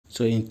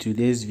So in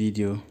today's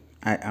video,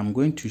 I am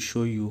going to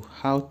show you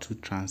how to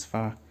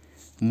transfer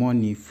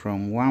money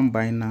from one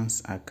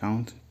Binance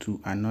account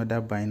to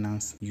another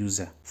Binance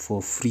user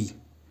for free.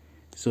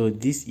 So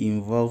this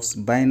involves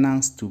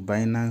Binance to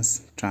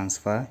Binance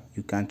transfer.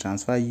 You can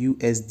transfer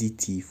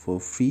USDT for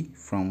free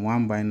from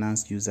one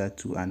Binance user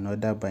to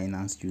another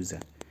Binance user.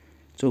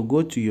 So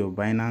go to your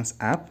Binance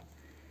app.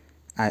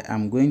 I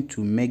am going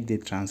to make the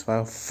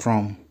transfer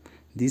from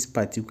this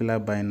particular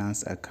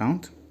Binance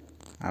account.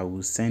 I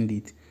will send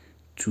it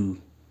to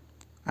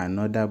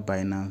another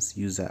Binance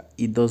user.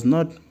 It does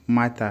not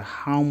matter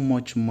how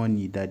much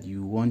money that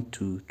you want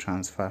to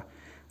transfer.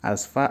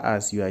 As far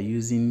as you are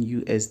using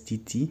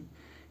USDT,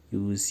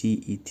 you will see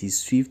it is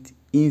swift,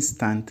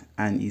 instant,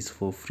 and is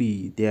for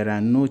free. There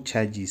are no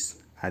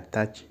charges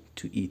attached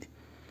to it.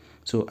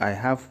 So I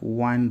have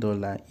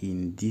 $1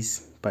 in this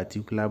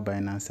particular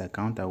Binance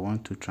account. I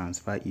want to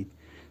transfer it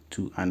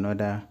to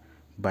another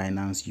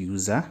Binance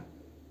user.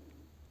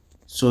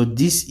 So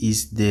this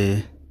is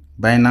the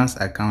Binance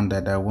account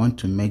that I want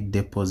to make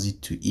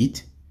deposit to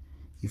it.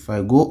 If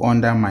I go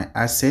under my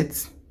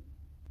assets,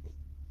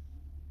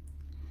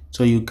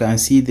 so you can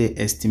see the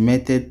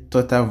estimated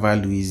total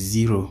value is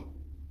 0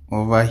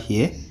 over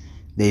here.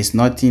 There is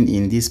nothing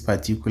in this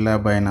particular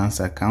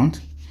Binance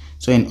account.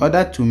 So in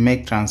order to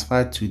make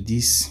transfer to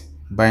this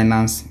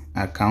Binance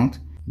account,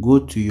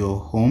 go to your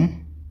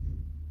home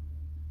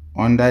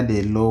under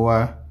the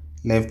lower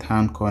left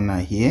hand corner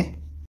here.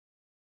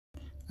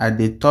 At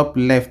the top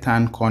left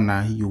hand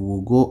corner, you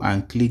will go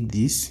and click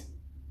this.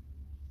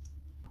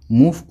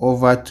 Move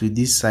over to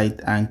this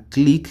side and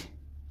click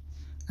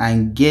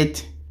and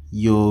get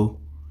your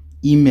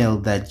email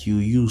that you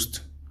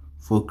used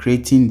for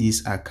creating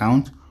this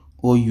account,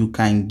 or you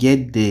can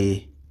get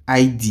the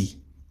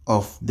ID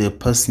of the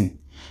person.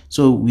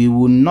 So we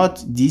will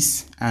note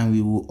this and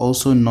we will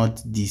also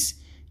note this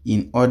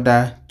in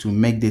order to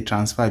make the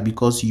transfer,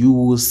 because you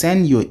will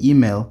send your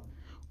email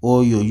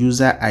or your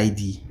user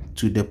ID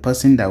to the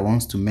person that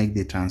wants to make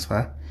the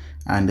transfer,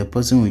 and the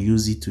person will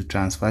use it to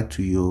transfer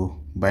to your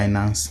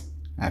Binance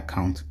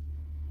account.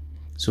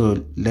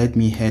 So let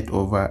me head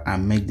over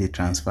and make the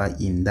transfer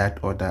in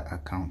that other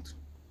account.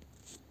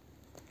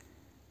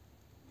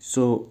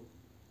 So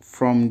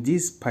from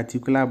this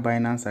particular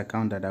Binance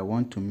account that I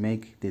want to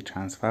make the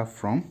transfer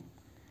from,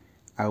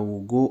 I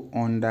will go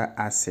under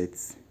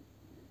assets.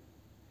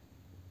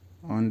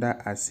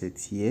 Under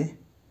assets here,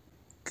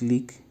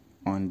 click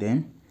on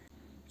them.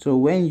 So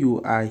when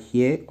you are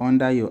here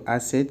under your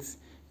assets,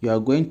 you are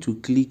going to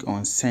click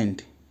on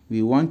send.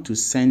 We want to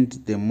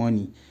send the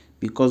money,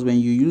 because when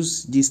you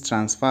use this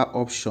transfer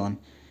option,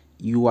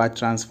 you are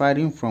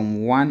transferring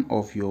from one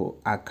of your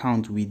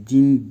account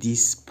within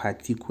this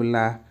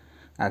particular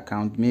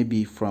account,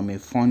 maybe from a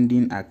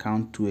funding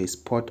account to a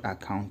spot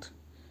account.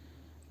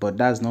 But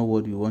that's not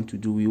what we want to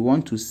do. We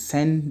want to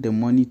send the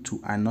money to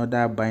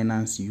another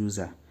Binance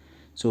user.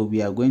 So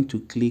we are going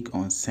to click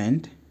on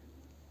send,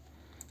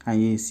 and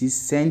you see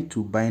send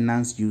to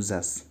Binance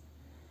users.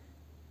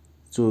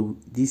 So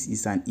this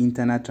is an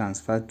internal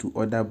transfer to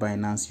other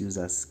Binance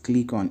users.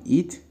 Click on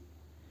it.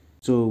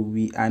 So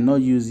we are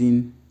not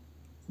using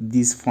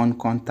these phone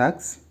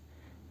contacts.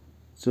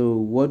 So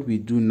what we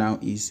do now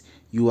is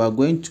you are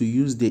going to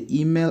use the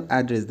email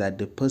address that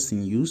the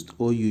person used,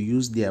 or you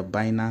use their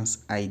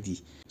Binance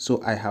ID.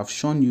 So I have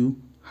shown you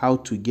how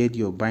to get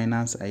your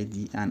Binance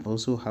ID and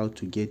also how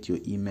to get your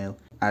email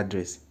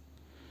address.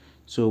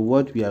 So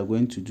what we are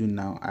going to do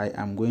now, I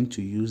am going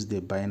to use the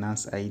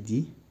Binance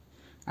ID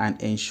and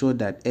ensure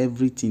that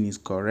everything is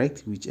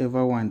correct.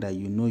 Whichever one that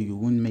you know you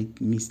won't make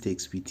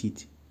mistakes with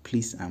it,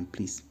 please and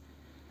please.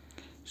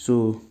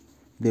 So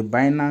the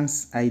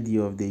Binance ID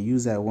of the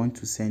user I want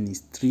to send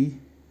is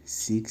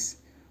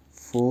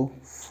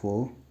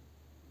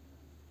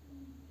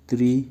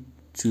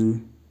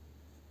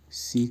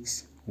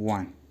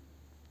 36443261.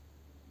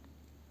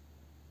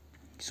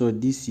 So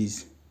this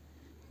is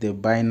the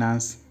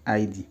Binance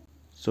ID.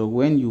 So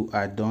when you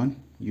are done,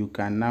 you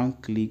can now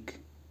click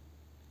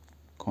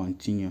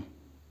continue.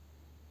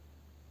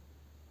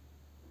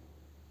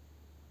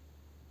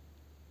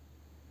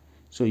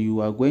 So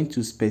you are going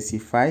to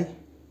specify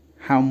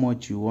how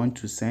much you want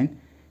to send.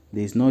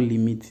 There is no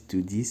limit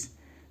to this.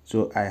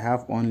 So I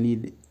have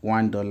only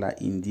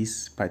 $1 in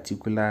this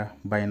particular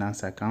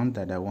Binance account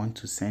that I want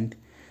to send.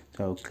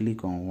 So I'll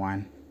click on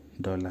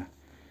 $1.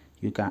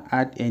 You can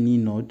add any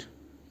note,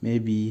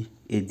 maybe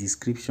a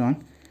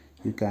description.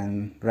 You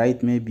can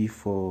write maybe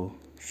for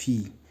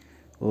fee,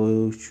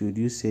 or should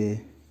you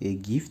say a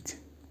gift.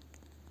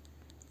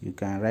 You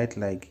can write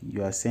like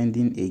you are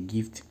sending a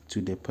gift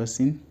to the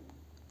person.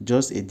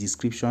 Just a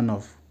description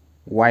of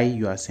why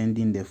you are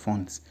sending the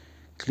funds.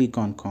 Click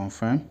on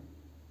confirm.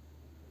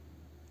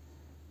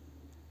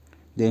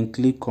 Then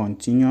click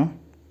continue.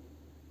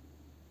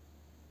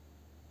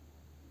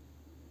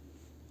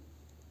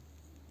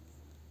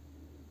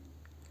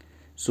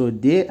 So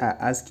they are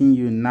asking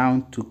you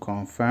now to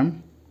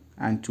confirm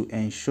and to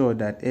ensure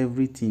that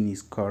everything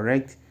is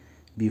correct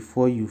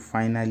before you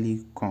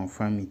finally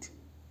confirm it.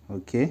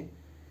 Okay.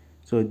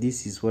 So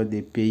this is what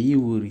the payee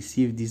will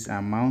receive, this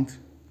amount.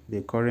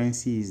 The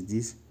currency is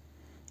this.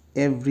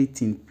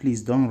 Everything,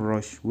 please don't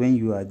rush when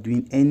you are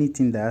doing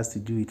anything that has to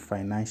do with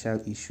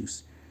financial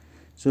issues.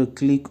 So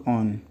click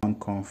on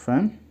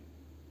confirm.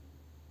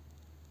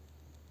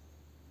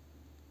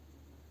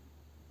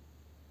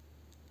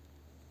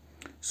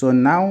 So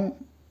now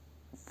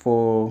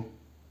for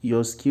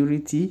your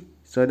security,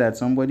 so that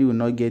somebody will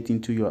not get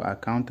into your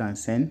account and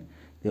send,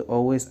 they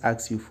always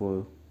ask you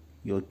for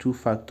your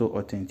two-factor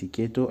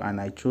authenticator,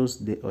 and I chose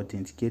the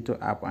authenticator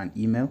app and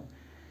email.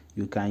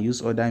 You can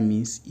use other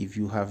means. If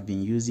you have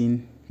been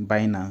using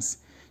Binance,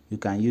 you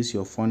can use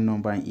your phone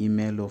number and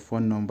email, or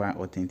phone number and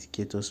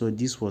authenticator. So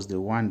this was the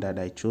one that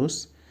I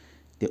chose.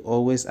 They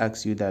always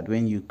ask you that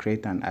when you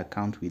create an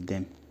account with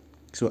them.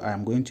 So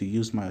I'm going to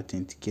use my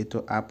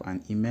authenticator app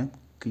and email.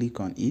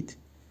 Click on it.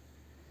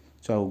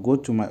 So I'll go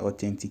to my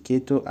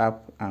authenticator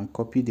app and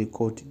copy the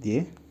code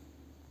there.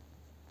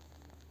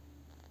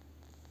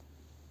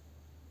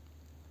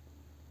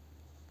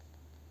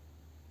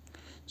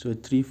 So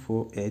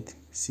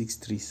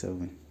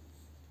 348637.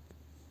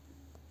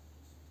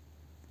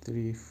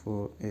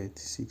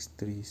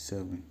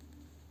 348637.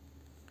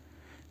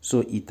 So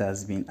it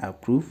has been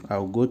approved.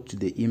 I'll go to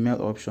the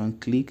email option,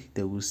 click.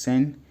 They will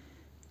send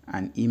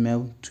an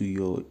email to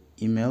your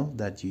email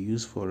that you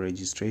use for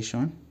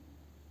registration.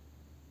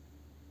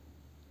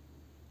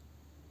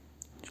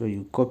 So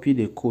you copy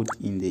the code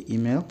in the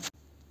email.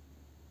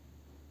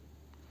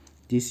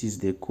 This is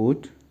the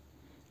code.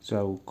 So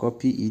I will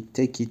copy it,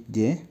 take it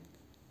there.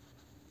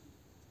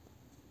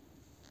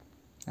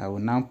 I will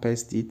now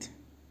paste it.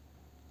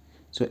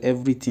 So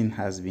everything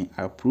has been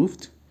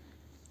approved.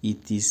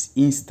 It is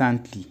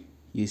instantly,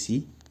 you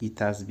see, it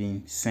has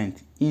been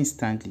sent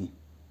instantly.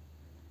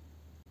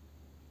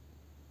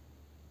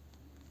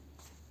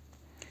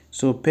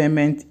 So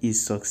payment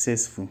is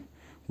successful.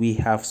 We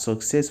have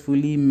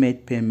successfully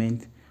made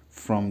payment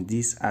from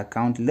this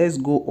account. Let's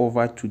go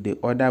over to the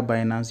other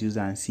Binance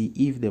user and see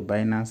if the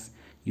Binance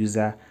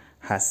user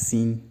has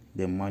seen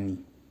the money.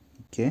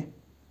 Okay.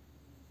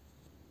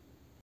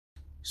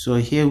 So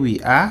here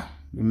we are.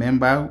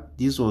 Remember,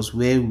 this was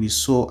where we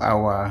saw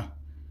our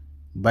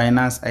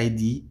Binance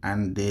ID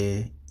and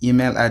the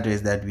email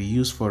address that we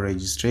use for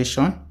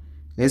registration.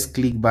 Let's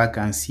click back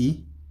and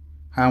see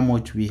how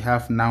much we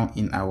have now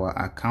in our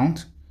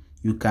account.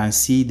 You can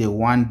see the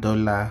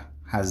 $1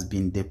 has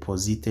been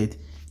deposited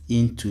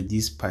into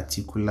this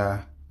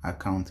particular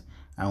account.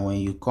 And when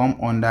you come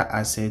under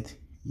asset,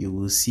 you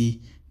will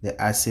see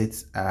the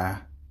assets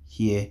are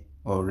here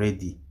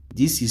already.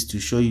 This is to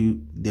show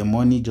you the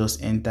money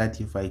just entered.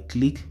 If I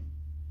click,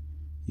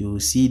 you will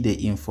see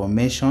the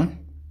information.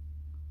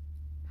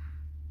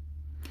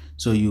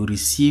 So you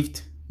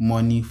received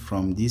money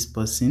from this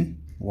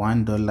person,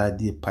 $1,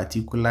 the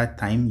particular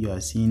time. You are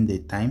seeing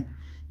the time.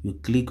 You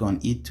click on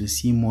it to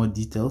see more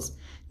details.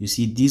 You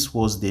see this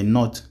was the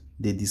note,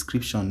 the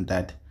description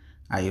that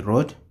I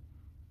wrote.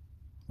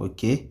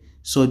 Okay,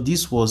 so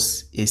this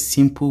was a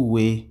simple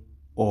way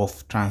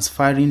of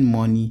transferring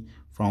money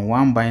from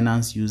one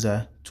Binance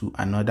user to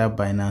another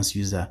Binance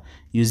user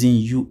using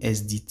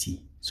USDT.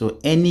 So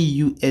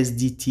any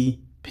USDT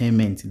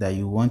payment that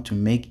you want to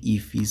make,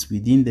 if it's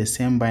within the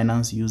same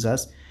Binance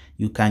users,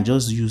 you can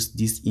just use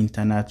this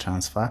internal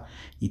transfer.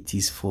 It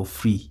is for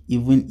free.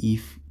 Even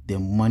if the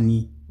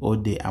money or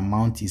the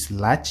amount is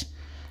large,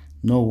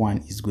 no one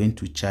is going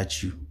to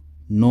charge you.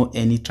 No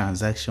any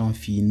transaction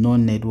fee, no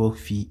network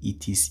fee.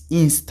 It is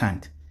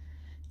instant.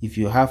 If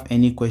you have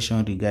any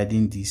question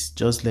regarding this,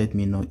 just let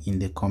me know in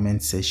the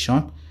comment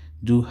section.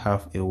 Do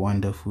have a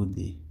wonderful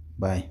day.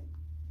 Bye.